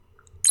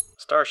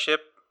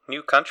Starship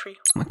New Country.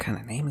 What kind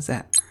of name is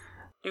that?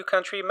 New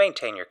Country,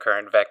 maintain your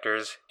current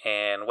vectors,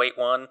 and Wait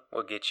 1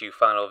 will get you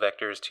final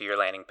vectors to your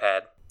landing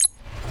pad.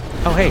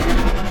 Oh, hey.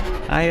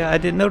 I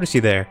didn't notice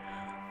you there.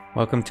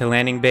 Welcome to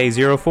Landing Bay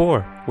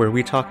 04, where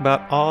we talk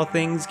about all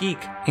things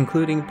geek,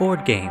 including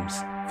board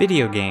games,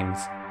 video games,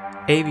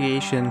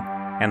 aviation,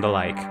 and the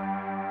like.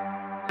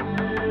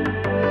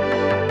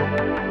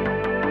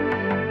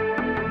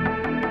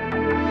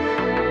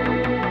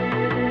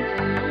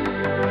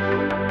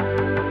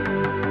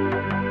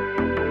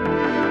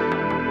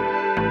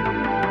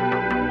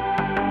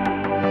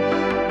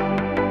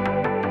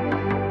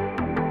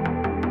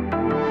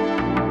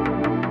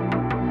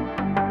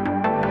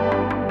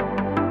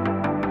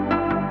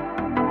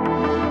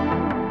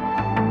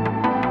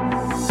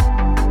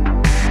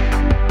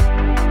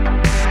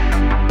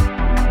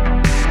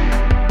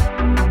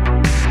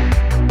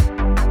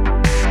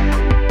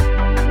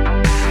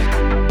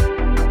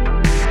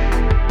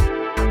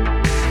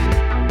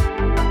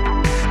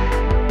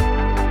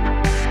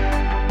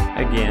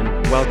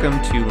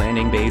 Welcome to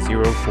Landing Bay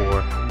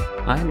 04.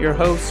 I'm your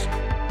host,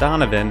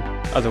 Donovan,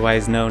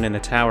 otherwise known in the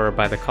tower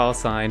by the call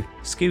sign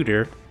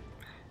Scooter.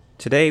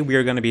 Today we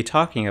are going to be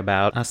talking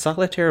about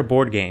Solitaire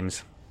board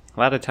games. A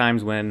lot of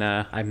times when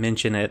I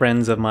mention it,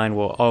 friends of mine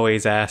will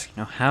always ask,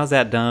 how's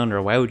that done,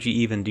 or why would you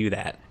even do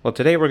that? Well,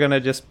 today we're going to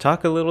just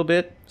talk a little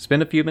bit,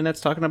 spend a few minutes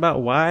talking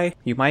about why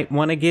you might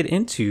want to get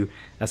into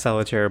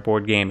Solitaire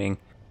board gaming.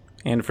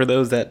 And for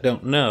those that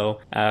don't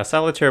know,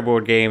 Solitaire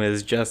board game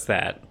is just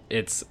that.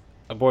 It's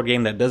a board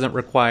game that doesn't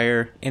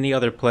require any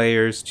other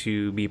players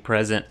to be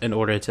present in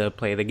order to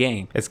play the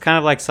game. It's kind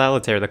of like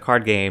Solitaire, the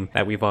card game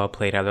that we've all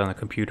played either on the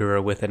computer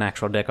or with an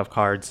actual deck of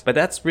cards. But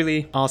that's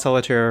really all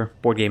Solitaire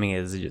board gaming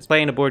is. Just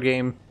playing a board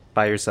game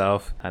by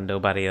yourself and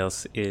nobody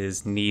else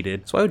is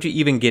needed. So why would you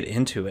even get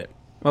into it?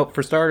 Well,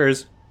 for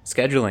starters,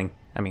 scheduling.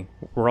 I mean,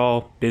 we're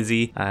all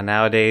busy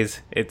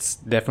nowadays. It's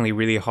definitely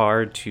really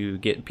hard to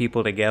get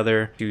people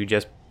together to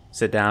just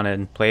sit down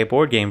and play a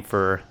board game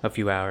for a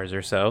few hours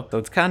or so. So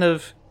it's kind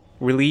of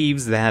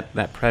relieves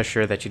that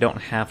pressure that you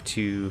don't have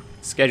to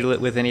schedule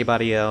it with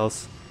anybody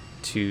else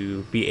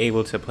to be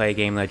able to play a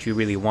game that you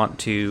really want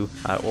to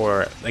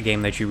or a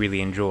game that you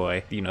really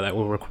enjoy, that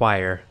will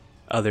require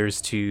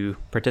others to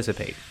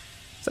participate.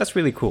 So that's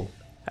really cool.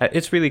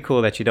 It's really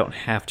cool that you don't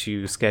have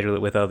to schedule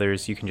it with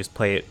others. You can just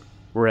play it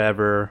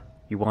wherever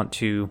you want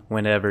to,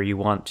 whenever you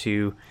want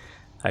to.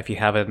 If you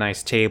have a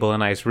nice table, a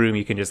nice room,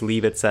 you can just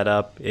leave it set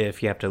up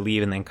if you have to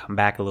leave and then come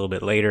back a little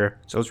bit later.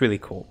 So it's really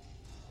cool.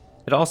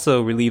 It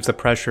also relieves the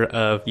pressure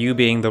of you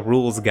being the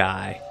rules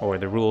guy or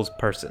the rules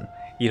person.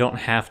 You don't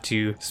have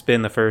to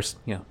spend the first,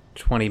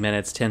 20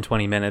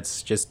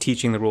 minutes just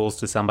teaching the rules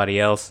to somebody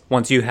else.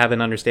 Once you have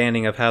an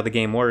understanding of how the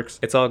game works,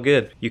 it's all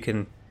good. You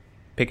can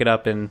pick it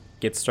up and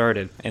get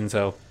started. And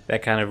so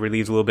that kind of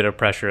relieves a little bit of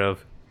pressure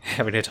of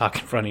having to talk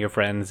in front of your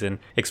friends and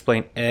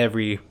explain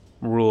every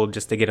rule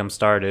just to get them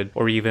started,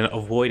 or even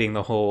avoiding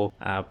the whole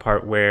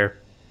part where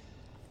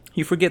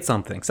you forget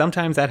something.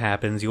 Sometimes that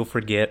happens. You'll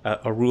forget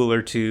a rule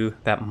or two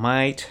that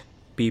might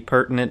be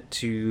pertinent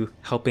to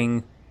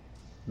helping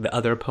the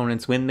other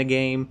opponents win the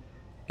game.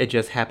 It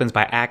just happens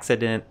by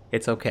accident.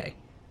 It's okay.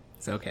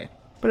 It's okay.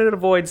 But it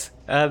avoids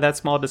that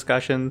small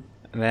discussion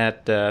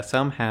that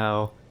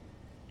somehow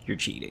you're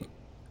cheating.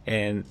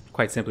 And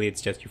quite simply,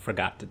 it's just you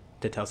forgot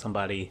to tell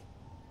somebody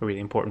a really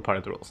important part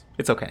of the rules.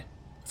 It's okay.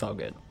 It's all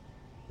good.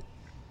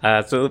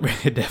 So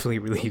it definitely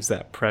relieves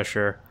that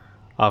pressure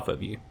off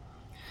of you.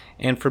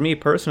 And for me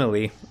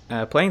personally,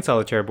 playing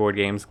Solitaire board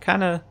games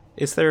kind of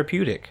is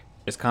therapeutic.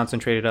 Just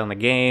concentrated on the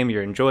game,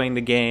 you're enjoying the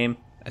game,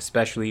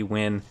 especially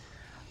when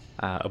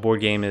a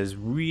board game is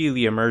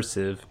really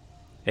immersive.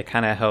 It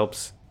kind of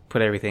helps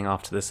put everything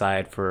off to the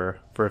side for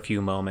a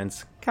few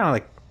moments. Kind of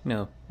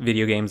like,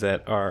 video games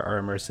that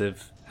are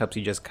immersive. Helps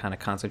you just kind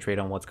of concentrate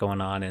on what's going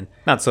on and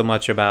not so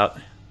much about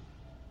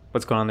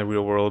what's going on in the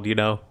real world,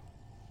 a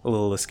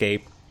little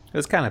escape.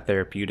 It's kind of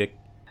therapeutic.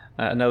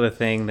 Another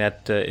thing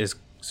that is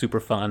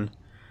super fun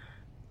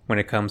when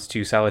it comes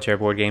to Solitaire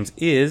board games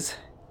is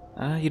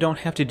you don't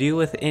have to deal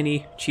with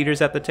any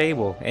cheaters at the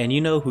table, and you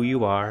know who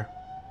you are.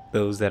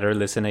 Those that are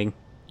listening,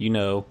 you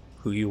know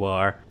who you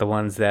are. The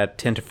ones that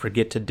tend to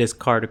forget to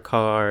discard a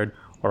card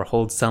or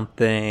hold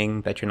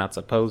something that you're not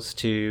supposed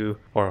to,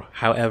 or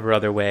however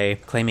other way,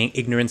 claiming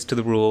ignorance to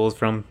the rules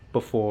from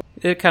before.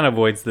 It kind of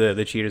avoids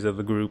the cheaters of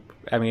the group.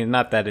 I mean,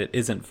 not that it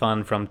isn't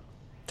fun from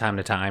time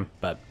to time,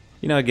 but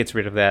it gets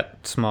rid of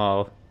that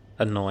small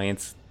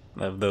annoyance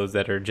of those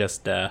that are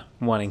just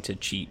wanting to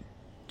cheat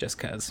just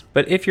cuz.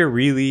 But if you're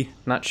really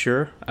not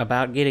sure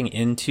about getting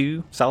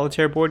into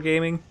Solitaire board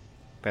gaming,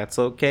 that's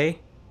okay.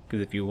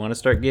 Because if you want to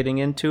start getting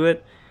into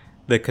it,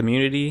 the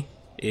community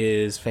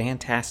is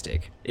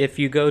fantastic. If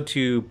you go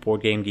to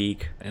Board Game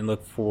Geek and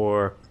look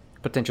for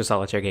potential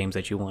Solitaire games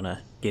that you want to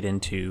get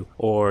into,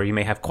 or you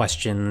may have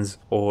questions,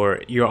 or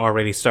you're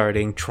already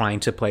trying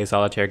to play a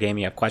Solitaire game,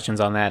 you have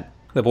questions on that,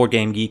 the Board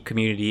Game Geek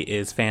community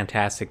is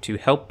fantastic to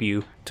help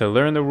you to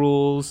learn the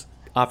rules,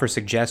 offer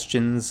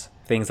suggestions,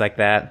 things like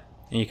that.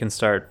 and you can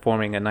start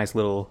forming a nice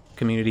little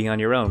community on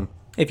your own,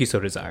 if you so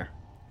desire.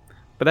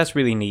 But that's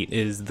really neat,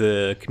 is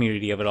the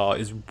community of it all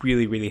is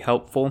really, really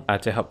helpful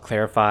to help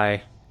clarify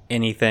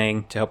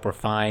anything, to help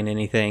refine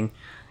anything.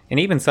 And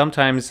even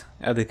sometimes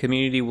the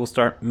community will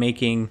start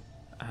making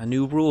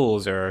new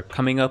rules or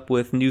coming up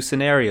with new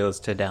scenarios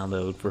to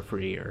download for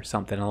free or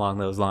something along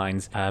those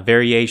lines.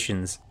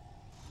 Variations,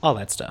 all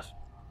that stuff.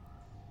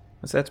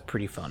 So that's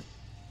pretty fun.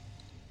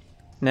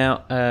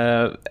 Now,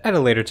 at a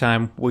later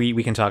time,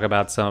 we can talk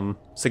about some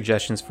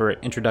suggestions for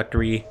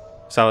introductory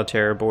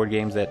Solitaire board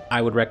games that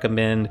I would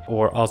recommend,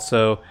 or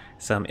also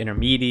some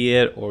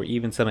intermediate or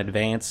even some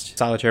advanced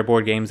Solitaire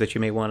board games that you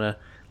may want to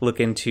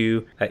look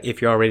into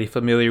if you're already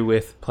familiar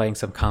with playing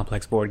some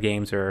complex board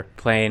games or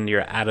playing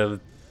your out of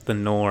the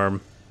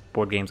norm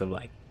board games of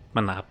like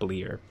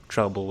Monopoly or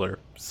Trouble or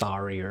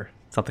Sorry or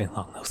something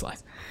along those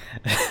lines.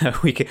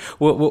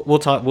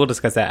 We'll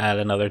discuss that at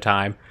another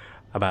time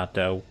about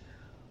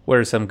what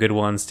are some good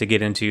ones to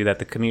get into that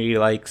the community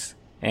likes,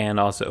 and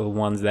also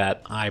ones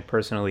that I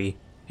personally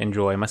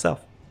enjoy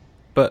myself.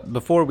 But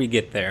before we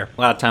get there,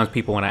 a lot of times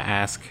people want to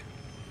ask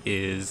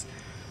is,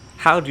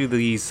 how do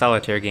these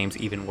Solitaire games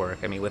even work?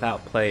 I mean,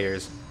 without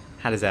players,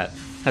 how does that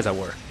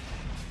work?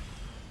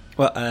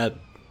 Well,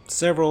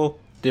 several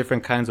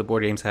different kinds of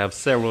board games have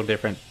several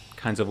different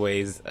kinds of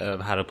ways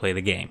of how to play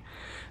the game.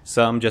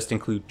 Some just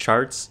include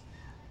charts.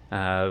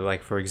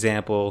 Like, for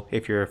example,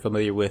 if you're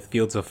familiar with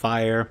Fields of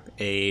Fire,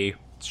 a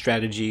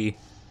strategy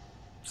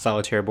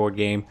Solitaire board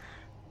game,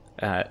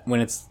 when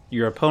it's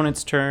your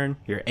opponent's turn,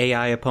 your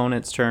AI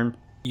opponent's turn,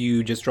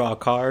 you just draw a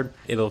card.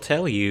 It'll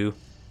tell you,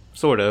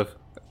 sort of,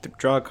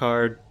 draw a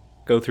card,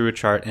 go through a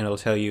chart, and it'll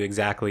tell you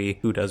exactly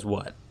who does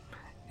what.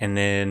 And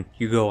then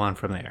you go on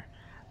from there.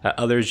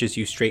 Others just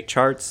use straight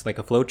charts, like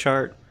a flow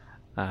chart.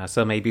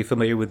 Some may be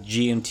familiar with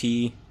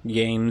GMT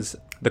games,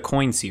 the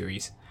coin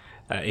series.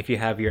 If you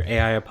have your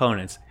AI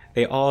opponents,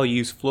 they all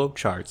use flow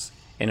charts,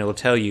 and it will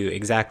tell you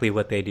exactly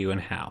what they do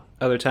and how.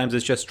 Other times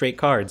it's just straight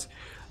cards.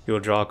 You'll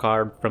draw a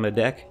card from a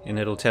deck, and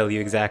it'll tell you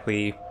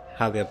exactly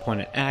how the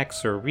opponent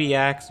acts or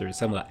reacts, or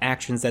some of the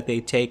actions that they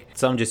take.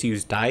 Some just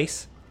use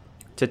dice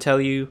to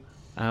tell you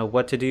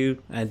what to do.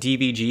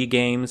 DVG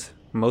games,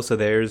 most of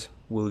theirs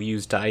will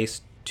use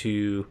dice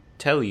to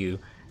tell you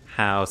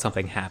how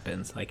something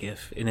happens, like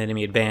if an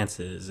enemy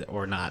advances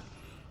or not.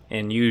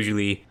 And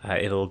usually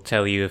it'll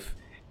tell you if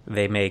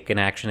they make an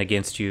action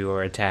against you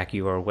or attack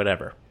you or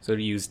whatever. So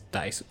to use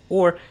dice.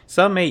 Or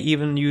some may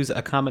even use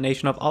a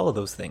combination of all of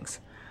those things.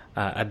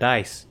 A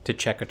dice to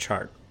check a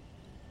chart,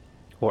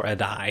 or a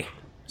die,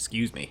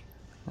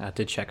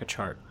 to check a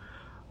chart,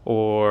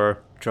 or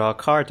draw a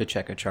card to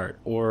check a chart,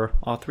 or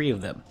all three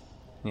of them,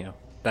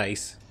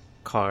 dice,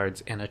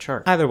 cards, and a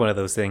chart. Either one of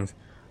those things,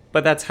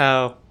 but that's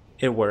how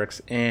it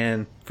works.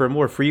 And for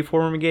more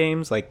freeform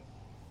games like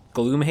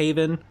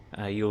Gloomhaven,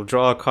 you'll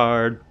draw a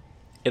card,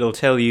 it'll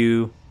tell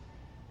you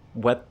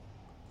what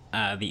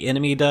the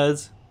enemy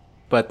does,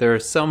 but there are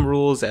some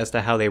rules as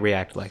to how they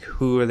react, like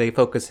who are they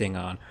focusing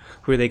on,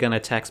 who are they going to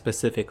attack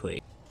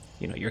specifically.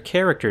 Your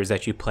characters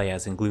that you play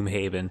as in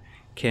Gloomhaven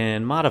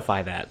can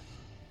modify that.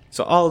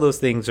 So all of those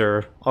things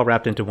are all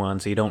wrapped into one,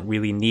 so you don't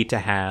really need to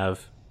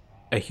have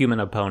a human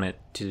opponent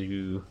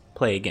to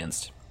play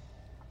against.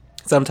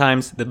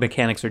 Sometimes the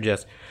mechanics are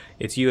just,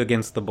 it's you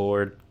against the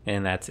board,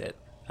 and that's it.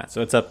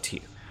 So it's up to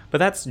you. But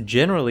that's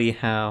generally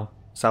how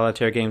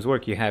Solitaire games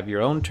work. You have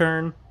your own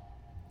turn.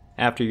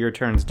 After your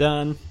turn's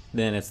done,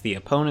 then it's the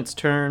opponent's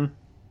turn.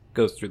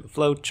 Goes through the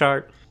flow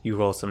chart. You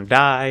roll some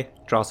die,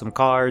 draw some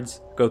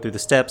cards, go through the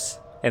steps,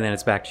 and then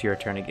it's back to your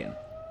turn again.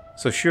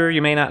 So sure,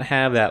 you may not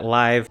have that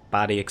live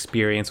body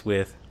experience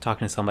with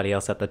talking to somebody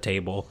else at the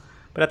table,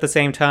 but at the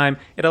same time,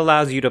 it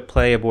allows you to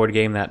play a board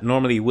game that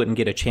normally you wouldn't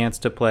get a chance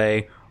to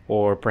play,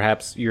 or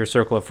perhaps your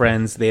circle of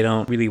friends, they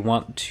don't really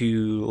want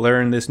to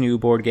learn this new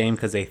board game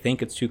because they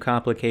think it's too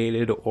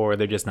complicated, or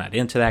they're just not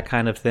into that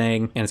kind of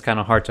thing, and it's kind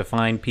of hard to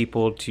find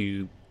people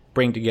to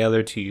bring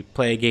together to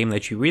play a game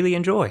that you really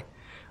enjoy,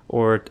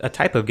 or a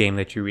type of game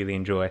that you really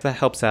enjoy. That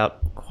helps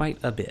out quite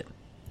a bit.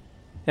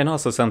 And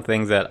also some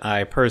things that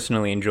I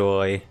personally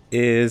enjoy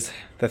is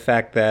the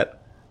fact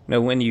that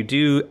when you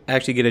do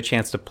actually get a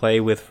chance to play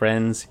with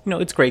friends,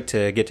 it's great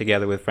to get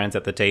together with friends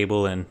at the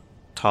table and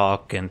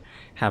talk and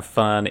have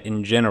fun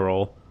in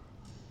general.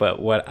 But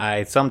what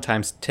I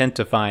sometimes tend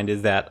to find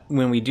is that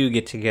when we do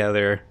get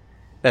together,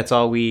 that's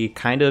all we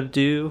kind of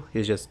do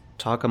is just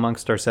talk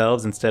amongst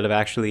ourselves instead of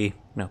actually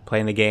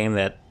playing the game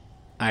that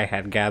I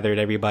had gathered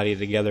everybody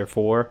together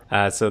for.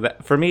 So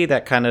that for me,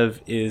 that kind of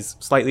is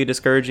slightly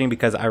discouraging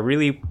because I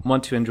really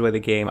want to enjoy the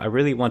game. I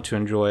really want to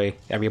enjoy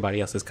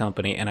everybody else's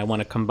company, and I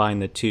want to combine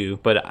the two.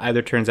 But it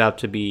either turns out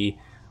to be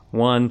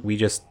one, we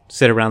just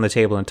sit around the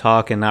table and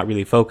talk and not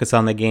really focus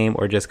on the game,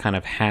 or just kind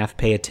of half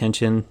pay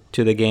attention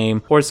to the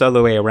game, or it's the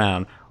other way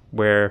around,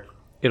 where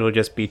it'll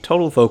just be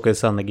total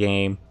focus on the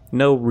game,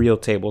 no real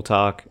table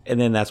talk,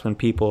 and then that's when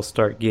people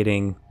start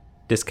getting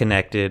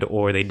disconnected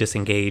or they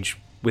disengage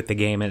with the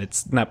game, and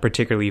it's not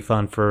particularly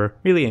fun for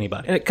really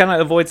anybody. And it kind of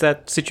avoids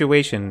that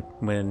situation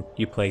when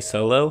you play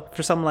solo.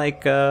 For something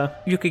like,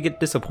 you could get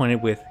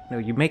disappointed with,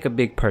 you make a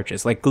big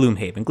purchase, like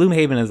Gloomhaven.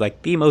 Gloomhaven is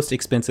like the most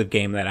expensive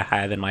game that I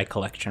have in my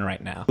collection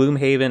right now.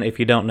 Gloomhaven, if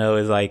you don't know,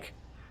 is like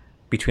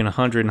between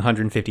 $100 and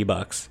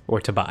 $150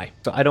 or to buy.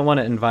 So I don't want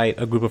to invite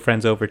a group of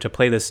friends over to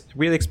play this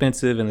really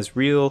expensive and this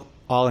real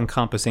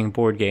all-encompassing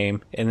board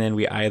game, and then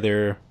we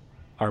either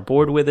are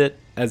bored with it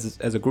as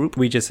a group,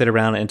 we just sit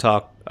around and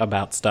talk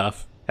about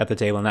stuff at the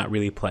table and not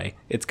really play.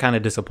 It's kind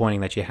of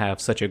disappointing that you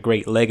have such a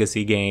great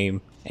legacy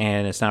game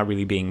and it's not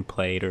really being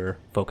played or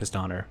focused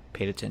on or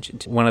paid attention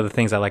to. One of the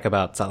things I like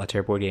about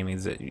solitaire board gaming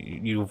is that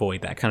you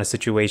avoid that kind of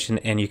situation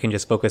and you can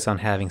just focus on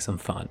having some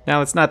fun.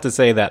 Now, it's not to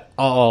say that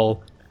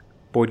all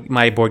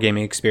my board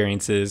gaming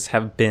experiences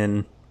have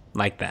been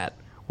like that,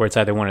 where it's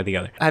either one or the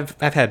other. I've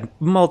had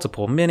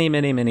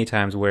many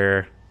times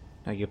where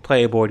you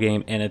play a board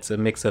game and it's a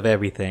mix of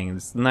everything.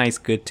 It's nice,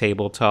 good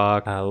table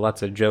talk,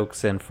 lots of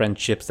jokes and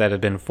friendships that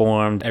have been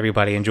formed.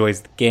 Everybody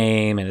enjoys the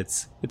game and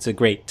it's a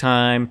great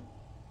time.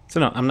 So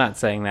no, I'm not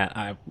saying that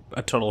I'm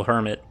a total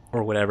hermit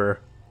or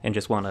whatever and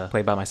just want to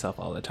play by myself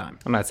all the time.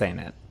 I'm not saying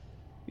that.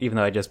 Even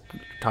though I just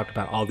talked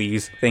about all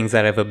these things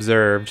that I've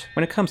observed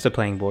when it comes to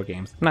playing board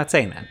games. I'm not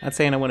saying that. I'm not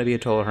saying I want to be a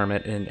total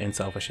hermit and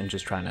selfish and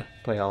just trying to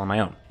play all on my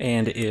own.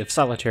 And if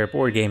solitaire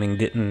board gaming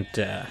didn't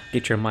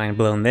get your mind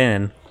blown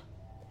then,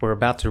 we're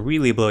about to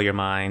really blow your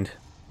mind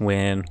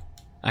when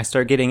I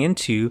start getting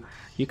into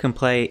you can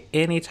play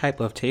any type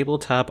of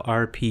tabletop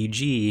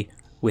RPG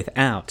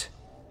without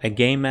a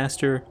game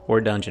master or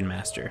dungeon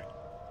master.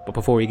 But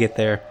before we get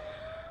there,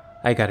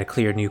 I gotta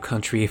clear New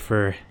Country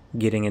for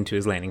getting into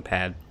his landing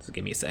pad, so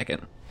give me a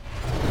second.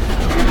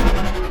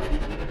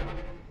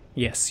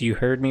 Yes, you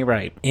heard me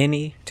right.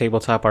 Any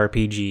tabletop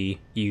RPG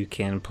you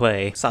can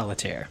play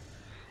solitaire.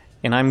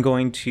 And I'm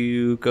going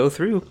to go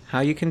through how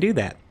you can do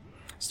that.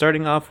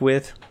 Starting off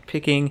with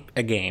picking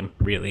a game,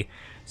 really.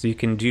 So you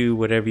can do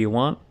whatever you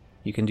want.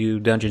 You can do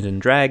Dungeons and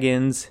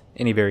Dragons,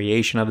 any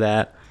variation of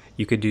that.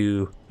 You could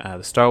do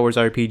the Star Wars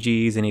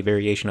RPGs, any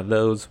variation of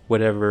those,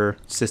 whatever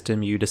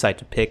system you decide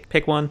to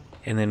pick one,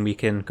 and then we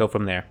can go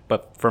from there.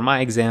 But for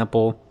my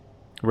example,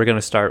 we're going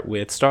to start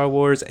with Star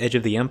Wars Edge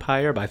of the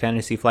Empire by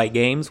Fantasy Flight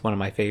Games, one of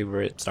my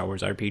favorite Star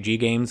Wars RPG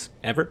games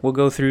ever. We'll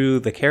go through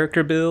the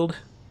character build,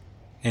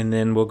 and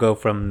then we'll go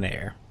from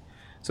there.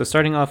 So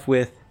starting off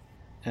with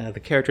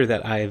the character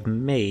that I've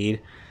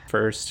made,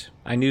 first,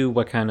 I knew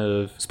what kind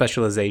of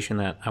specialization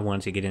that I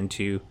wanted to get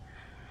into.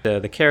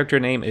 The character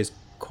name is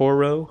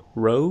Koro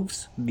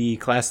Roves. The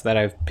class that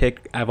I've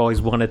picked, I've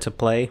always wanted to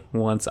play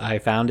once I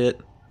found it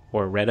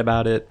or read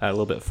about it a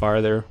little bit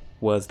farther,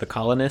 was the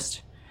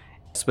Colonist,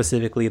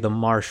 specifically the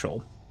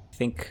Marshal. I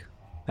think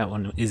that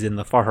one is in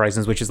the Far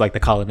Horizons, which is like the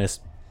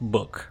Colonist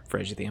book for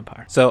Edge of the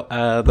Empire. So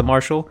the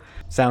Marshal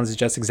sounds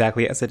just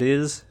exactly as it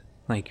is,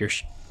 like your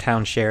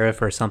town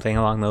sheriff or something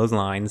along those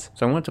lines.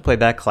 So I wanted to play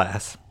that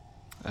class.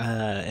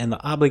 And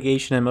the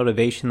obligation and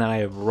motivation that I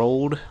have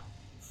rolled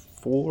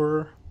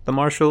for the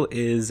Marshal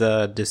is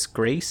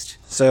disgraced.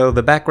 So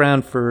the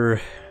background for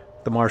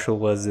the Marshal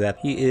was that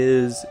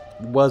he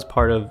was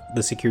part of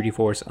the security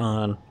force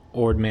on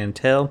Ord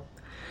Mantell.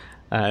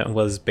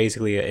 Was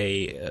basically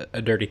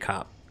a dirty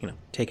cop,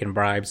 taking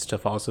bribes to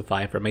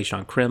falsify information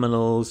on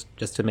criminals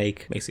just to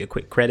make basically a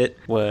quick credit.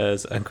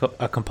 Was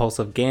a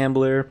compulsive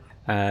gambler.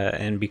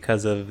 And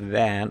because of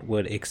that,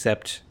 would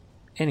accept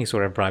any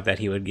sort of bribe that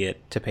he would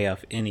get to pay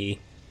off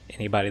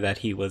anybody that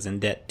he was in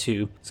debt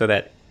to, so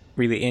that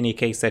really any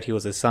case that he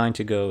was assigned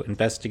to go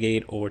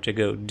investigate or to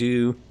go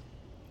do,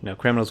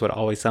 criminals would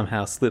always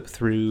somehow slip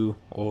through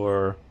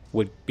or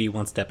would be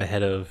one step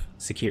ahead of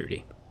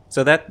security.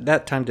 So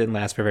that time didn't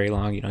last for very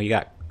long. He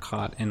got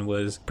caught and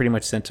was pretty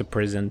much sent to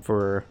prison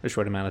for a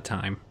short amount of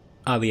time.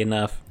 Oddly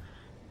enough,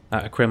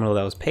 a criminal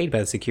that was paid by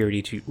the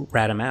security to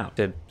rat him out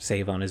to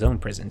save on his own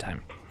prison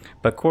time.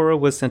 But Koro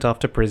was sent off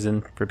to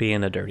prison for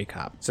being a dirty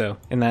cop. So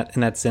in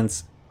that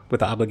sense,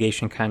 with the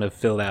obligation kind of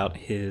filled out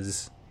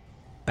his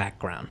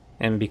background.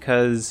 And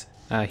because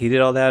he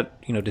did all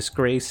that,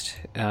 disgraced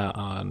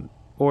on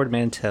Ord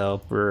Mantell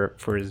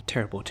for his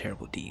terrible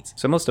deeds.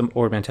 So most of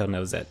Ord Mantell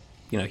knows that,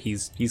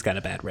 he's got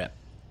a bad rep,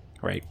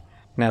 right?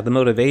 Now, the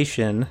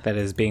motivation that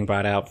is being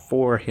brought out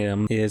for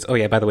him is, oh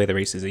yeah, by the way, the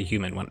race is a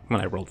human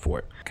when I rolled for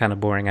it. Kind of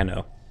boring, I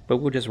know, but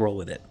we'll just roll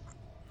with it.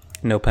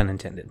 No pun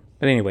intended.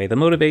 But anyway, the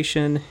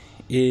motivation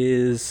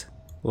is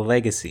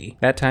legacy.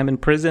 That time in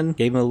prison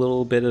gave him a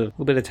little bit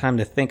of time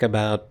to think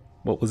about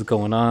what was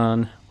going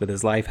on with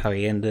his life, how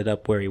he ended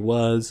up where he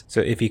was.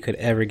 So if he could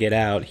ever get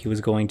out, he was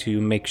going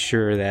to make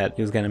sure that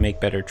he was going to make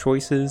better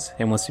choices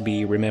and wants to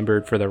be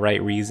remembered for the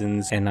right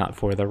reasons and not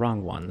for the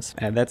wrong ones.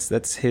 And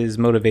that's his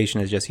motivation,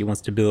 is just he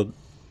wants to build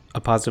a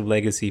positive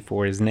legacy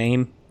for his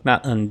name.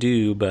 Not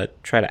undo,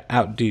 but try to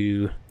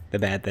outdo the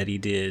bad that he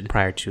did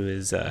prior to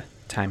his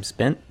time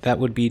spent. That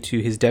would be to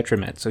his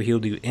detriment. So he'll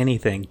do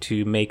anything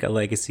to make a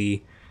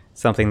legacy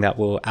something that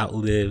will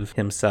outlive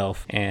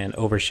himself and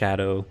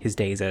overshadow his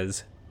days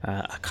as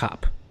a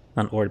cop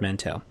on Ord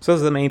Mantell. So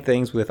those are the main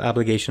things with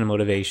obligation and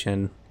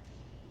motivation.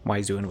 why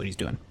he's doing what he's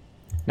doing.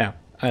 Now,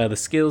 the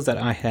skills that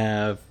I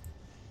have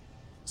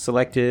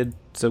selected,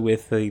 so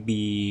with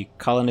the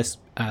colonist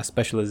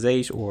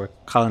specialization, or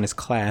colonist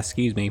class,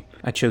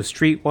 I chose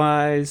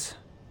streetwise,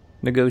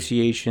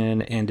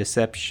 negotiation, and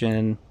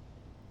deception,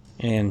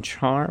 and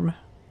charm.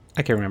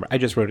 I can't remember. I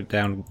just wrote it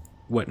down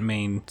what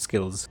main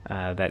skills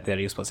that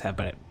he was supposed to have,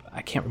 but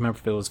I can't remember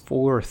if it was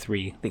 4 or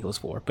 3. I think it was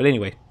 4. But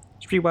anyway,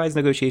 streetwise,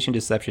 negotiation,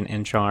 deception,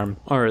 and charm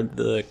are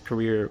the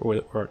career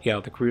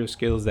the career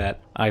skills that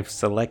I've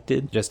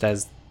selected just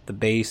as the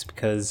base,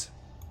 because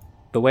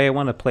the way I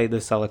want to play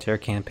this Solitaire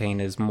campaign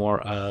is more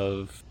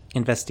of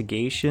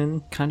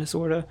investigation, kind of,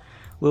 sort of. A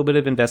little bit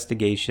of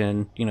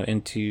investigation,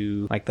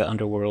 into like the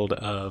underworld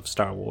of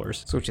Star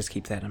Wars. So just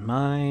keep that in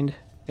mind.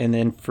 And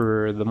then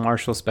for the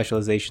martial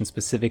specialization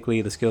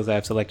specifically, the skills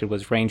I've selected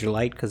was range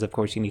light, because of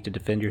course you need to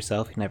defend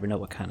yourself. You never know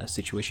what kind of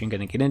situation you're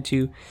going to get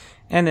into.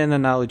 And then the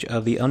knowledge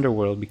of the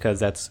underworld, because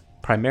that's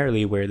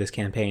primarily where this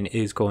campaign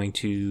is going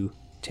to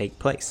take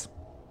place.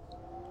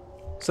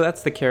 So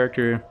that's the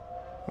character,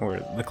 or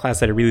the class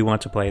that I really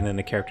want to play, and then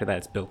the character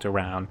that's built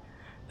around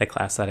the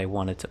class that I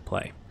wanted to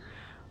play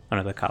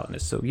under the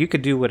colonist. So you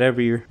could do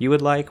whatever you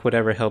would like,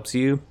 whatever helps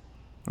you.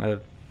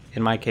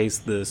 In my case,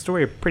 the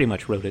story pretty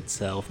much wrote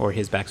itself, or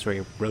his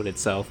backstory wrote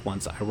itself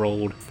once I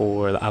rolled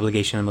for the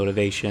obligation and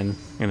motivation,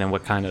 and then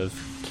what kind of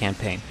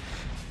campaign.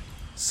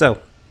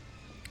 So,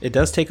 it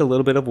does take a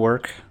little bit of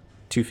work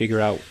to figure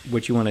out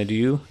what you want to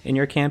do in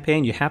your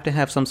campaign. You have to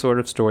have some sort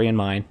of story in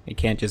mind. It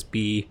can't just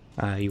be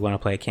you want to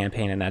play a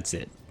campaign and that's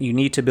it. You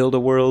need to build a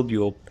world.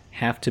 You'll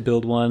have to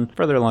build one.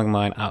 Further along the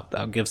line,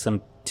 I'll give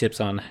some tips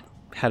on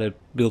how to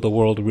build a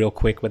world real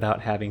quick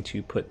without having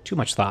to put too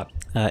much thought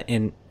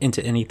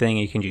into anything.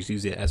 You can just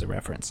use it as a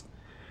reference.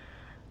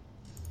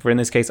 For in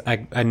this case,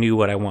 I knew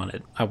what I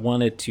wanted. I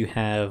wanted to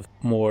have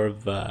more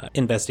of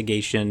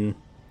investigation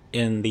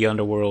in the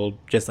underworld,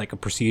 just like a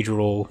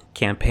procedural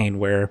campaign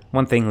where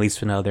one thing leads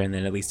to another and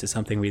then it leads to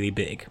something really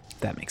big, if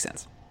that makes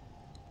sense.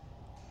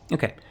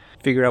 Okay,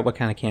 figure out what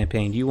kind of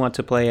campaign you want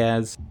to play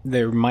as.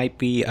 There might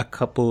be a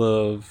couple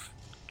of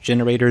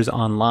generators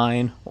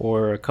online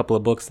or a couple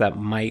of books that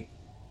might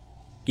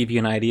give you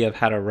an idea of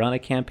how to run a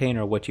campaign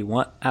or what you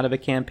want out of a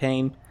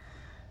campaign,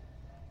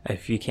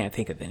 if you can't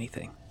think of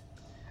anything.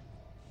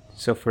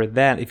 So for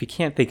that, if you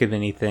can't think of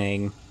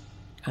anything,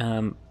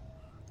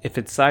 if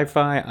it's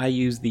sci-fi, I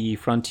use the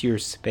Frontier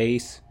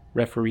Space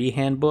Referee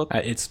Handbook.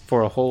 It's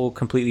for a whole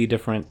completely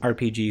different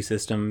RPG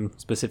system,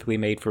 specifically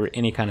made for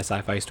any kind of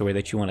sci-fi story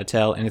that you want to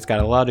tell, and it's got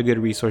a lot of good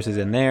resources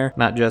in there,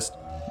 not just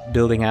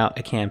building out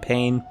a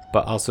campaign,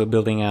 but also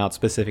building out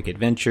specific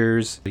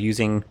adventures.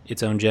 Using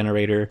its own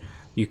generator,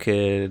 you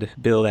could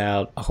build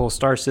out a whole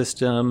star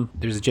system.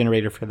 There's a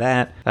generator for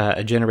that,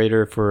 a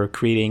generator for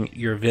creating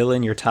your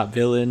villain, your top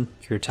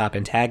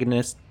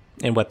antagonist,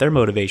 and what their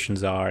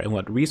motivations are and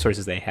what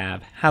resources they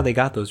have, how they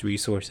got those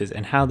resources,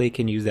 and how they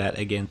can use that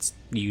against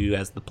you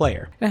as the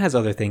player. And it has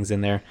other things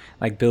in there,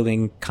 like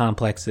building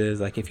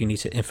complexes, like if you need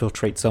to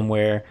infiltrate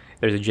somewhere,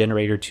 there's a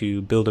generator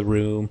to build a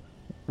room,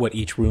 what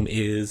each room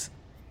is,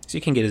 so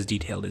you can get as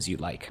detailed as you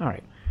like. All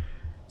right,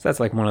 so that's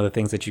like one of the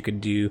things that you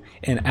could do.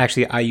 And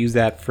actually, I use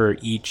that for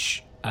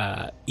each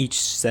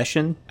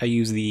session. I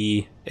use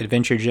the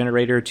adventure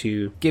generator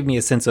to give me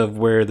a sense of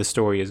where the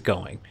story is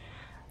going.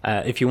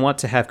 If you want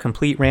to have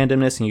complete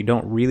randomness and you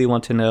don't really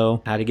want to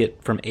know how to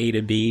get from A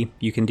to B,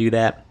 you can do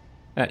that.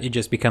 It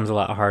just becomes a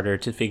lot harder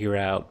to figure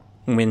out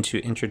when to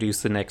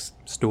introduce the next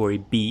story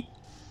beat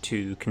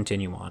to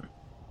continue on.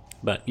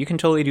 But you can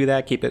totally do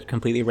that, keep it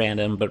completely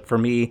random. But for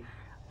me,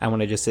 I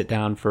want to just sit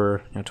down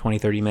for 20,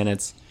 30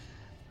 minutes,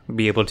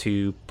 be able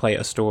to play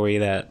a story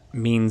that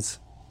means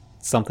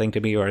something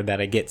to me, or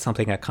that I get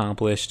something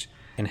accomplished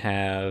and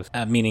have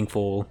a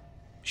meaningful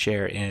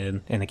share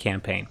in the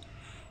campaign.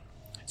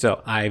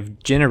 So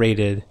I've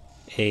generated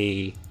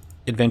a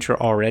adventure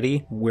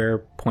already where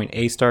point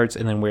A starts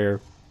and then where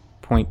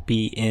point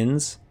B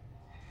ends.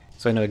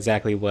 So I know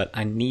exactly what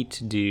I need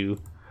to do.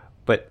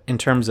 But in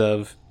terms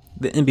of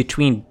the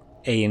in-between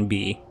A and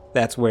B,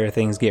 that's where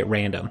things get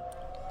random.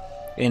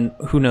 And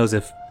who knows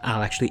if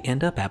I'll actually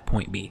end up at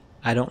point B.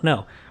 I don't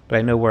know. But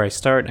I know where I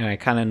start, and I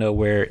kind of know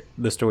where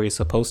the story is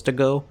supposed to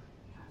go.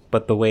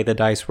 But the way the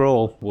dice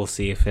roll, we'll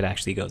see if it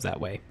actually goes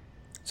that way.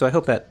 So I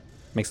hope that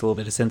makes a little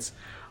bit of sense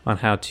on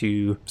how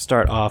to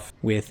start off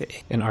with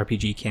an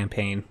RPG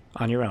campaign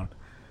on your own.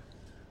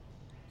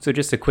 So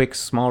just a quick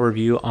small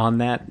review on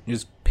that.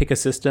 Just pick a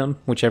system,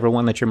 whichever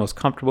one that you're most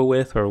comfortable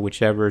with, or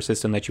whichever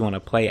system that you want to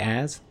play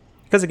as.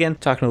 Because again,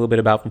 talking a little bit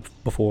about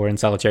before in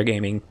solitaire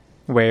gaming,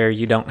 where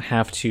you don't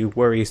have to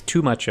worry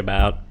too much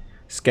about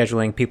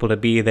scheduling people to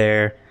be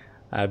there,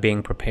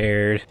 being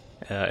prepared,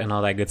 and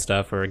all that good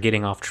stuff, or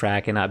getting off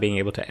track and not being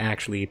able to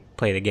actually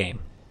play the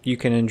game. You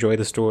can enjoy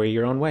the story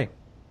your own way.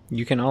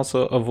 You can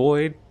also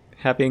avoid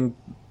having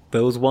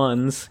those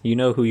ones, you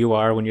know who you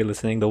are when you're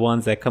listening, the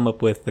ones that come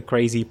up with the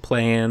crazy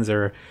plans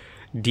or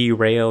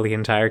derail the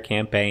entire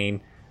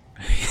campaign.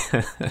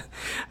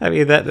 I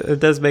mean, it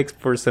does make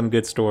for some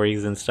good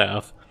stories and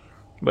stuff.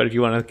 But if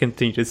you want to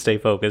continue to stay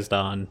focused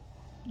on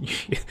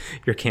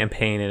your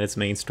campaign and its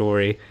main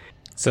story.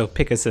 So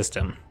pick a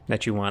system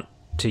that you want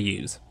to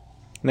use.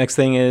 Next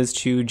thing is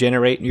to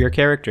generate your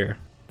character.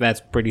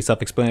 That's pretty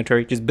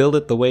self-explanatory. Just build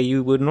it the way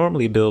you would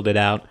normally build it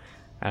out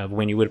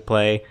when you would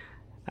play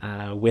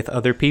with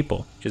other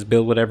people. Just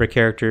build whatever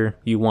character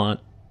you want,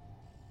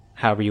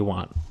 however you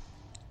want.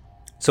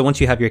 So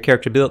once you have your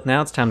character built,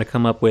 now it's time to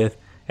come up with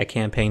a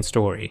campaign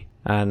story.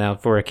 Now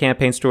for a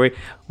campaign story,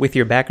 with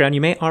your background,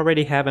 you may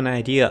already have an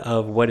idea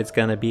of what it's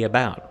going to be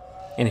about.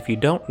 And if you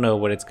don't know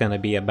what it's going to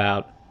be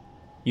about,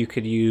 you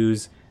could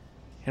use,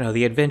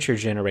 the adventure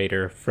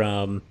generator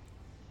from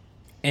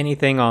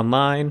anything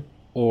online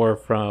or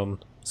from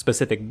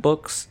specific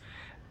books.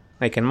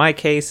 Like in my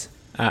case,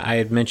 I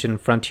had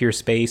mentioned Frontier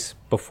Space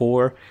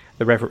before,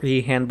 the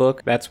referee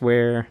handbook. That's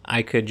where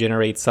I could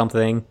generate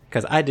something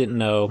because I didn't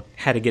know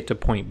how to get to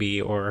point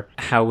B or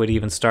how it would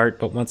even start.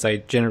 But once I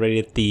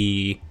generated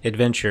the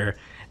adventure,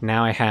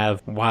 now I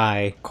have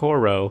why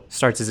Koro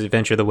starts his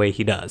adventure the way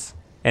he does.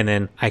 And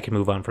then I can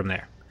move on from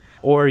there.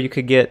 Or you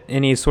could get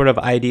any sort of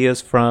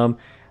ideas from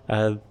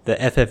the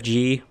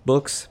FFG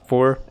books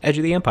for Edge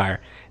of the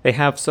Empire. They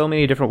have so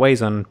many different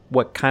ways on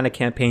what kind of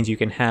campaigns you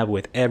can have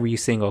with every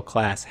single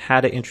class,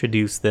 how to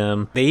introduce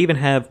them. They even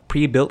have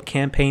pre-built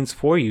campaigns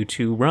for you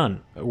to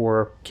run,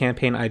 or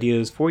campaign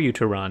ideas for you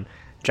to run,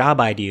 job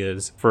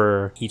ideas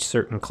for each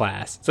certain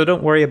class. So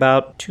don't worry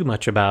about too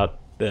much about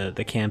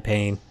the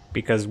campaign,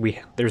 because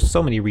there's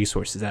so many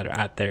resources that are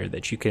out there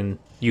that you can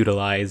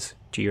utilize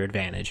to your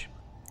advantage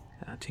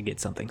to get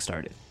something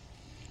started.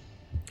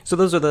 So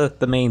those are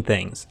the main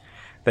things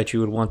that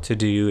you would want to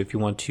do if you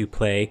want to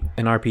play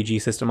an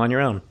RPG system on your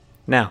own.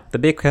 Now, the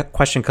big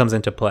question comes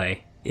into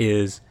play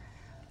is,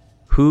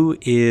 who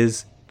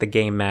is the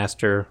game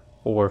master,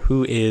 or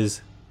who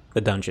is the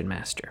dungeon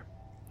master?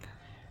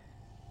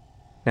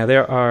 Now,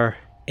 there are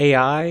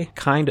AI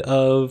kind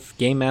of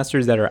game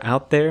masters that are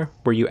out there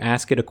where you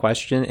ask it a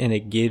question and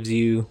it gives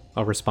you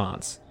a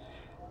response.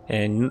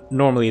 And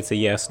normally it's a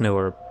yes, no,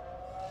 or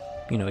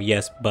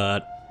yes,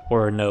 but,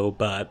 or no,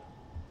 but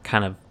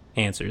kind of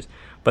answers.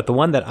 But the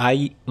one that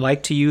I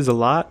like to use a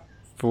lot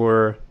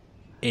for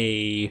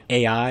a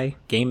AI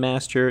game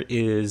master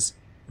is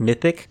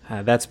Mythic.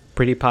 That's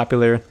pretty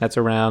popular. That's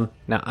around.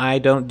 Now, I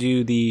don't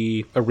do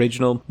the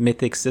original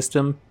Mythic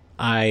system.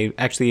 I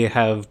actually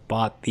have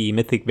bought the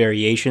Mythic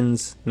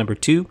Variations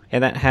 #2,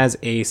 and that has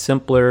a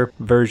simpler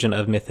version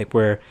of Mythic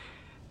where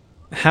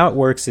how it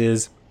works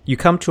is you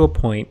come to a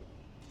point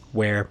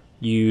where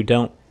you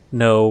don't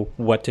know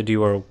what to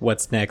do or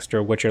what's next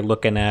or what you're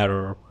looking at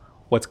or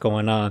what's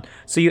going on.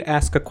 So you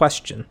ask a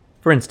question.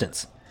 For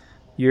instance,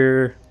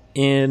 you're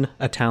in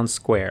a town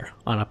square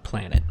on a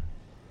planet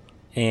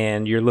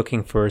and you're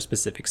looking for a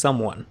specific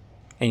someone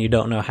and you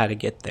don't know how to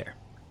get there.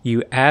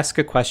 You ask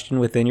a question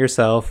within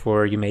yourself,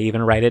 or you may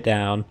even write it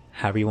down,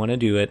 however you want to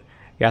do it.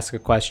 You ask a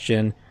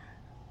question,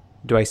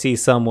 do I see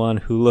someone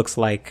who looks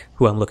like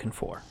who I'm looking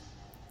for?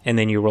 And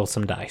then you roll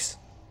some dice.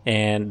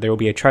 And there will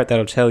be a chart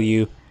that'll tell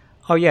you,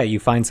 oh yeah, you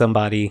find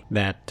somebody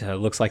that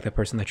looks like the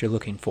person that you're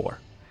looking for.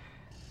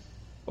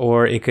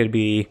 Or it could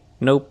be,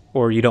 nope,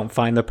 or you don't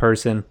find the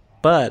person,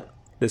 but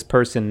this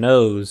person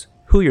knows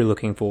who you're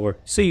looking for,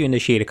 so you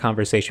initiate a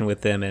conversation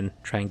with them and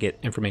try and get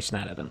information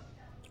out of them.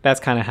 That's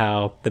kind of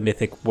how the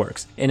Mythic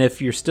works. And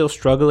if you're still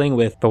struggling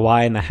with the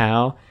why and the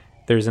how,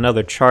 there's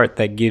another chart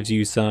that gives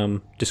you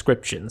some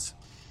descriptions.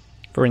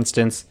 For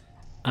instance,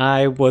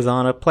 I was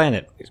on a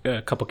planet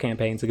a couple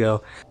campaigns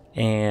ago,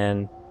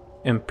 and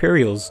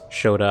Imperials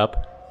showed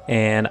up,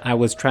 and I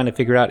was trying to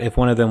figure out if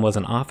one of them was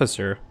an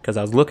officer, because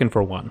I was looking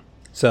for one.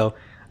 So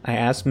I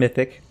asked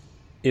Mythic,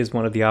 is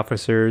one of the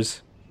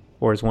officers,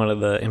 or is one of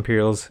the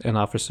Imperials an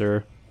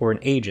officer or an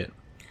agent?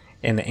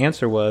 And the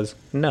answer was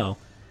no.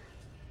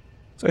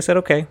 So I said,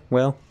 okay,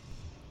 well,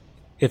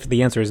 if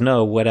the answer is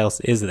no, what else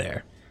is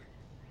there?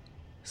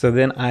 So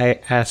then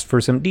I asked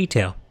for some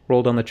detail,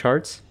 rolled on the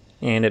charts,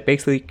 and it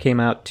basically came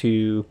out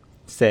to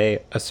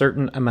say a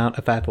certain amount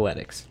of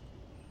athletics.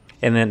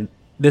 And then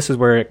this is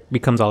where it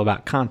becomes all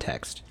about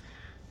context.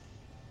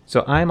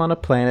 So I'm on a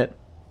planet.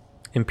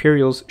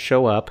 Imperials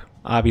show up,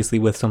 obviously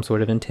with some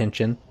sort of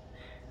intention.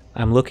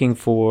 I'm looking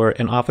for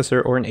an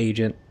officer or an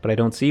agent, but I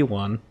don't see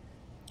one.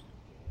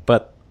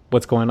 But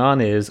what's going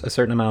on is a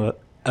certain amount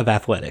of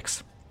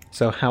athletics.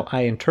 So how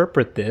I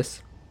interpret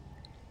this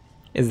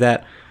is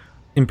that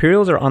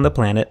Imperials are on the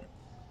planet.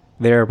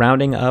 They're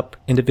rounding up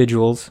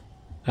individuals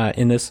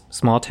in this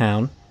small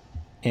town.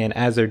 And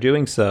as they're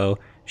doing so,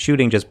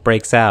 shooting just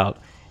breaks out.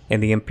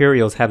 And the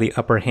Imperials have the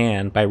upper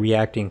hand by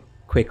reacting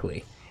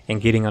quickly and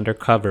getting under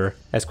cover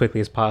as quickly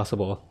as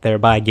possible,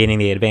 thereby gaining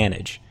the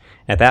advantage.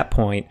 At that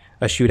point,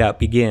 a shootout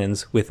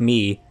begins with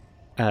me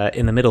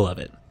in the middle of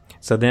it.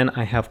 So then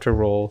I have to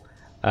roll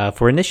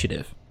for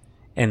initiative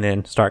and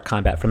then start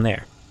combat from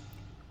there.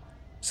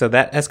 So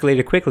that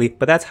escalated quickly,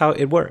 but that's how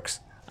it works.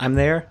 I'm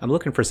there, I'm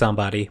looking for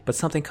somebody, but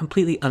something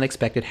completely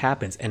unexpected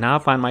happens, and now I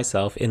find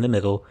myself in the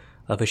middle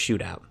of a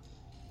shootout.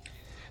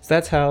 So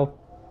that's how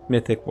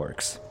Mythic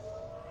works.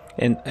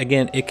 And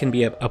again, it can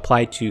be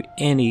applied to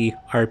any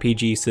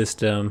RPG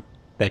system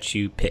that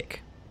you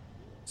pick.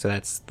 So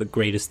that's the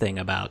greatest thing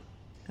about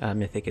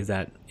Mythic, is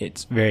that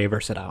it's very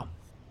versatile.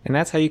 And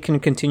that's how you can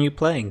continue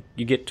playing.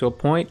 You get to a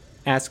point,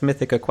 ask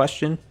Mythic a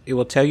question, it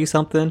will tell you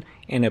something,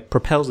 and it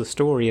propels the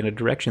story in a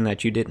direction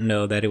that you didn't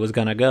know that it was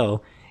going to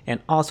go, and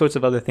all sorts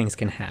of other things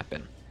can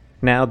happen.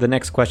 Now the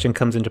next question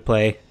comes into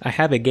play. I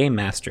have a game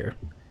master.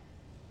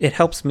 It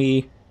helps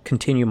me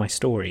continue my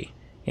story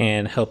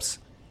and helps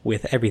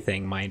with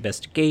everything, my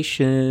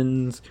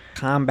investigations,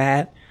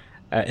 combat.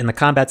 In the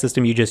combat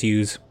system, you just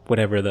use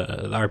whatever the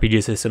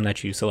RPG system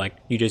that you select.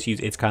 You just use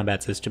its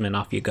combat system and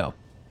off you go.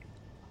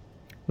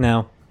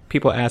 Now,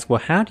 people ask, well,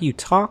 how do you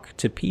talk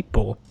to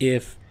people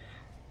if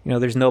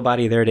there's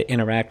nobody there to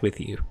interact with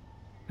you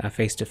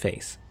face to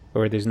face,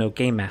 or there's no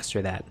game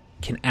master that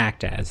can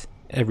act as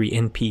every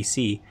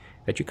NPC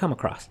that you come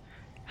across?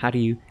 How do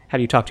you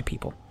talk to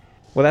people?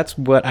 Well, that's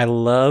what I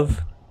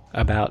love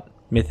about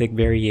Mythic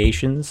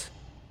Variations.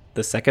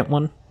 The second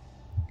one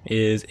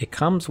is it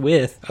comes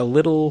with a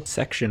little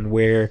section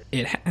where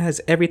it has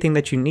everything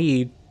that you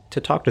need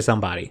to talk to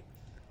somebody.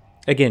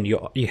 Again,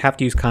 you have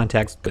to use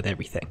context with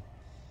everything.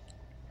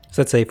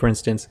 So let's say, for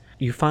instance,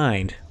 you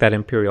find that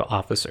Imperial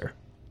officer.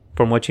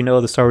 From what you know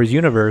of the Star Wars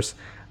universe,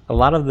 a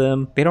lot of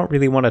them, they don't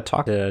really want to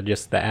talk to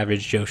just the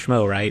average Joe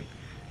Schmo, right?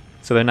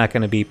 So they're not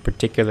going to be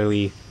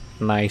particularly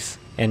nice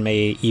and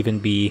may even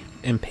be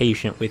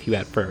impatient with you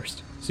at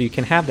first. So you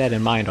can have that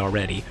in mind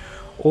already.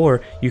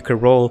 Or you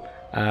could roll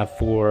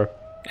for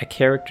a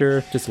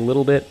character just a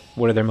little bit.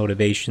 What are their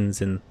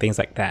motivations and things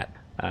like that.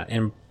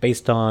 And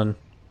based on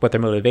what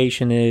their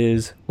motivation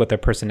is, what their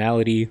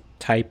personality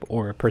type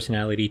or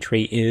personality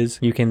trait is,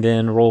 you can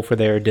then roll for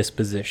their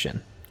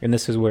disposition. And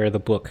this is where the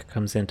book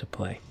comes into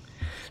play.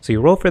 So you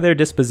roll for their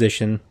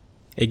disposition.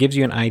 It gives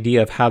you an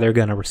idea of how they're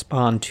going to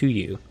respond to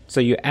you.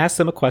 So you ask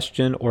them a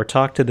question or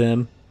talk to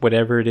them,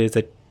 whatever it is,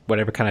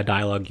 whatever kind of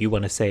dialogue you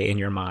want to say in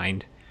your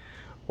mind,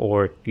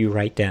 or you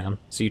write down.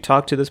 So you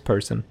talk to this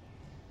person.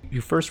 You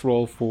first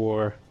roll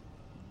for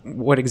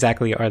what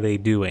exactly are they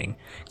doing.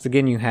 So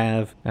again, you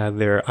have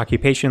their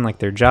occupation, like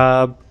their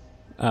job,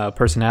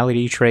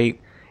 personality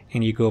trait,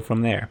 and you go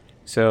from there.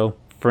 So,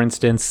 for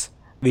instance,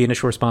 the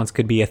initial response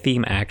could be a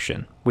theme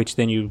action, which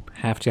then you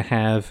have to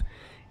have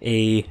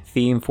a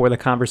theme for the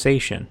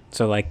conversation.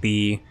 So like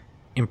the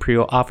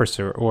Imperial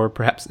officer, or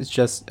perhaps it's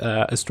just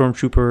a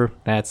stormtrooper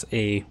that's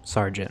a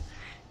sergeant.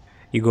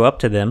 You go up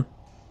to them.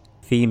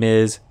 Theme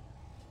is,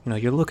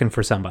 you're looking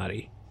for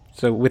somebody.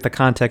 So with the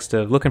context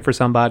of looking for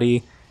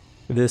somebody,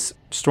 this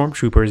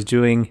stormtrooper is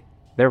doing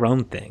their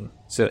own thing.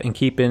 So in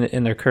keeping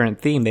in their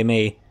current theme, they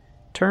may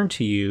turn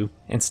to you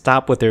and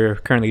stop what they're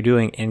currently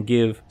doing and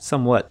give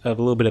somewhat of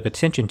a little bit of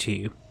attention to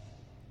you.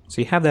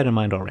 So you have that in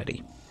mind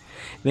already.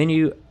 Then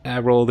you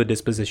roll the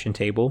disposition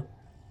table.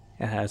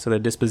 So the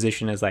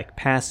disposition is like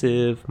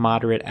passive,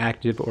 moderate,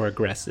 active, or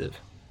aggressive.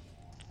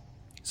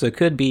 So it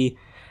could be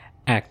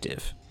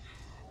active,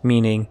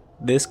 meaning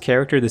this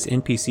character, this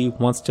NPC,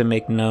 wants to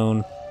make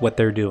known what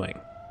they're doing.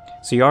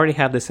 So you already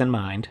have this in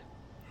mind.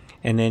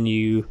 And then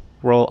you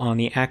roll on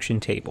the action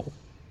table.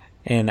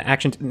 And the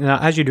action now,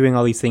 as you're doing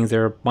all these things,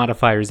 there are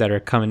modifiers that are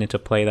coming into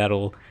play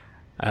that'll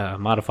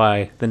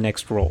modify the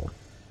next roll.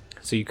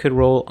 So you could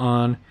roll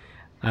on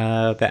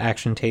the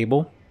action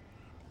table,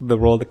 the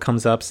roll that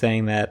comes up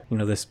saying that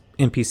this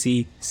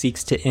NPC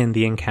seeks to end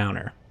the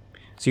encounter.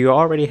 So you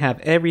already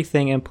have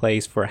everything in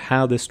place for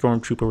how this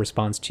stormtrooper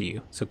responds to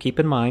you. So keep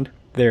in mind,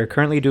 they're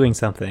currently doing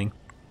something.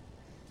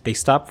 They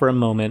stop for a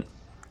moment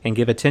and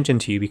give attention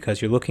to you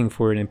because you're looking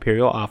for an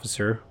Imperial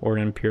officer or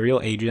an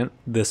Imperial agent.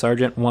 The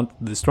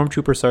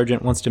stormtrooper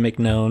sergeant wants to make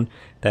known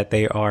that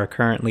they are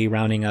currently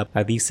rounding up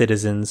these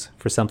citizens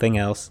for something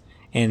else,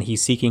 and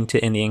he's seeking to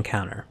end the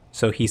encounter.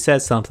 So he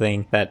says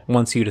something that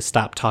wants you to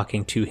stop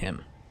talking to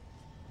him,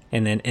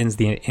 and then ends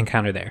the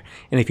encounter there.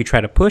 And if you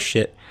try to push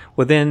it,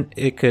 well, then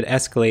it could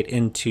escalate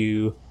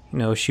into a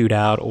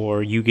shootout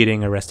or you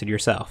getting arrested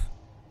yourself.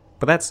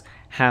 But that's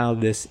how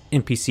this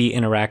NPC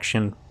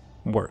interaction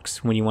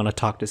works when you want to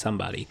talk to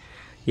somebody.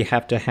 You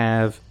have to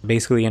have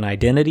basically an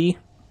identity,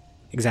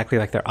 exactly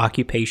like their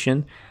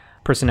occupation,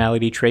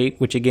 personality trait,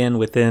 which again,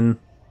 within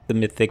the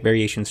Mythic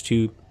Variations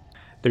 2,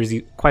 there's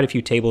quite a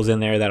few tables in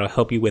there that'll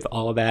help you with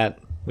all of that,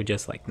 with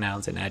just like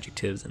nouns and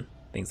adjectives and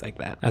things like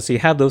that. So you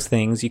have those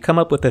things. You come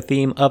up with the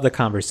theme of the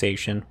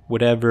conversation,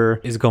 whatever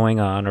is going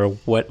on, or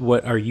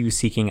what are you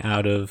seeking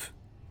out of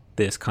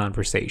this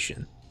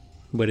conversation?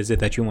 What is it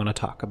that you want to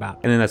talk about?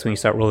 And then that's when you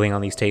start rolling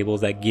on these tables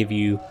that give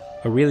you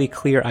a really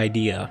clear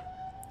idea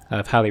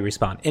of how they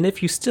respond. And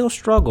if you still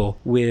struggle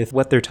with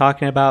what they're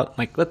talking about,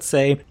 like let's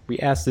say we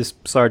ask this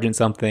sergeant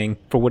something,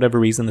 for whatever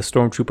reason the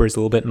stormtrooper is a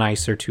little bit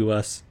nicer to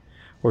us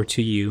or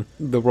to you,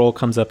 the roll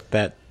comes up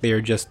that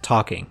they're just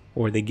talking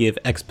or they give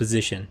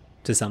exposition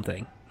to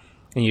something,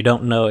 and you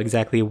don't know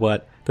exactly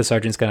what the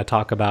sergeant's going to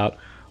talk about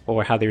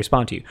or how they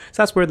respond to you.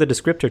 So that's where the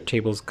descriptor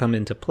tables come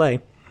into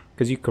play,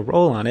 because you could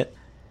roll on it.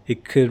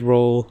 It could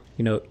roll,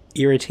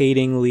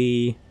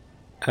 irritatingly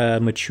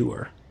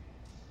mature.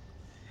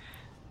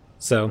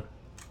 So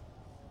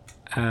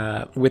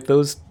with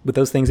those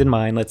things in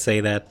mind, let's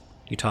say that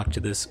You talk to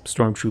this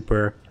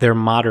stormtrooper. They're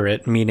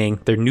moderate, meaning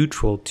they're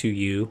neutral to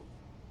you.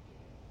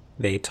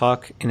 They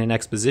talk in an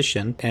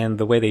exposition, and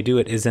the way they do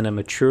it is in a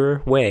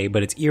mature way,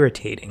 but it's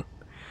irritating.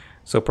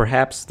 So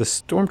perhaps the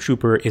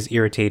stormtrooper is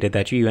irritated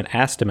that you even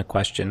asked him a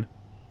question,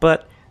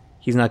 but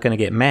he's not going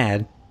to get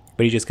mad,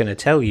 but he's just going to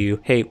tell you,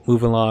 hey,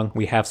 move along,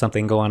 we have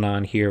something going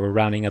on here, we're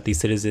rounding up these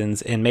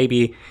citizens, and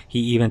maybe he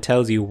even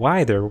tells you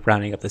why they're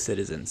rounding up the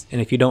citizens. And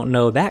if you don't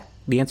know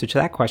the answer to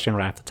that question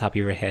right off the top of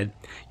your head,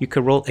 you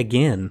could roll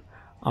again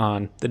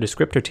on the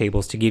descriptor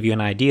tables to give you an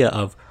idea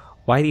of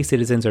why these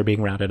citizens are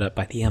being rounded up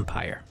by the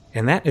Empire.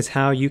 And that is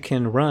how you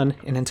can run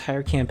an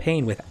entire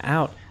campaign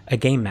without a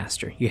game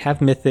master. You have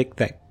Mythic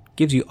that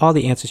gives you all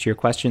the answers to your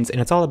questions,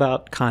 and it's all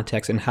about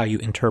context and how you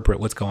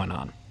interpret what's going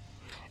on.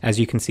 As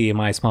you can see in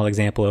my small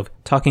example of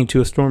talking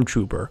to a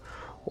stormtrooper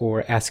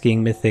or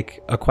asking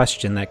Mythic a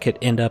question that could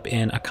end up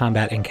in a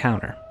combat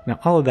encounter. Now,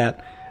 all of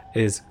that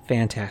is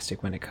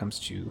fantastic when it comes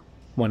to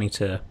wanting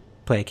to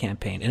play a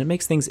campaign, and it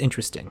makes things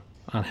interesting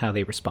on how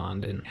they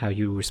respond and how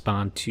you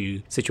respond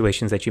to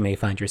situations that you may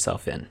find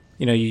yourself in.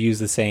 You know, you use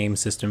the same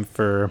system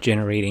for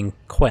generating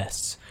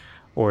quests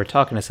or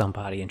talking to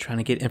somebody and trying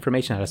to get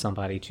information out of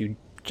somebody to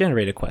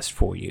generate a quest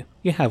for you.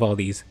 You have all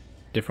these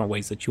different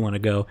ways that you want to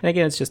go. And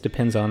again, it just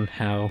depends on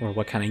how or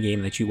what kind of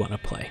game that you want to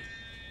play.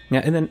 Now,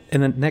 and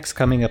then next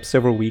coming up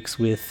several weeks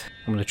I'm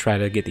going to try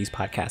to get these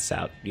podcasts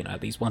out,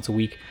 at least once a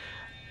week.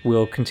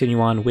 We'll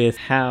continue on with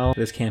how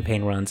this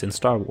campaign runs in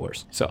Star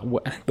Wars.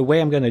 So the way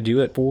I'm going to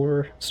do it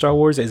for Star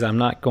Wars is I'm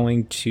not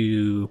going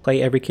to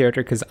play every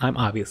character because I'm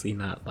obviously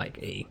not like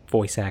a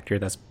voice actor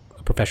that's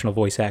a professional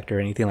voice actor or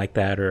anything like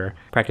that, or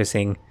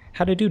practicing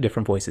how to do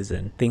different voices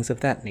and things of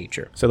that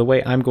nature. So the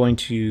way I'm going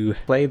to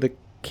play the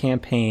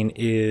campaign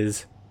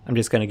is I'm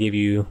just going to give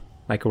you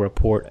like a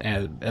report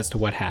as to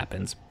what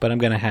happens, but I'm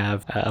going to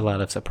have a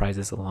lot of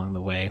surprises along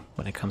the way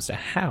when it comes to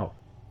how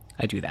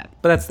I do that.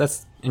 But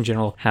that's in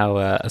general how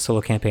a solo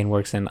campaign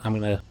works, and I'm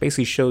going to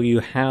basically show you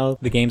how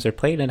the games are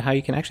played and how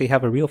you can actually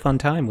have a real fun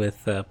time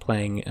with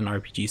playing an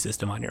RPG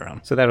system on your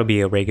own. So that'll be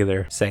a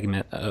regular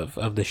segment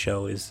of the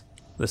show, is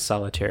the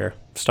Solitaire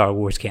Star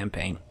Wars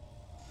campaign.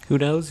 Who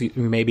knows, you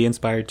may be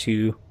inspired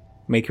to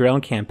make your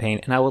own campaign,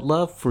 and I would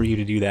love for you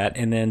to do that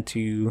and then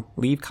to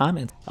leave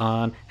comments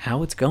on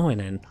how it's going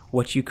and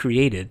what you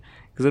created,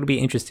 because it'll be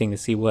interesting to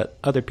see what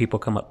other people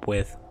come up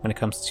with when it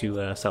comes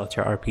to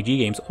Solitaire RPG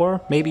games,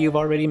 or maybe you've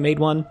already made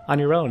one on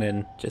your own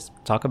and just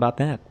talk about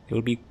that. It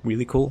would be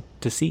really cool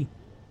to see.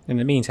 In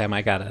the meantime,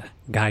 I gotta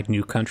guide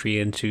New Country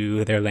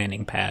into their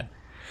landing pad.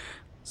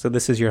 So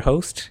this is your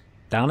host,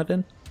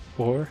 Donovan,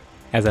 or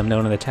as I'm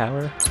known in the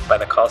tower, by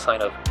the call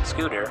sign of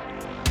Scooter.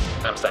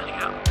 I'm signing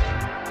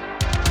out.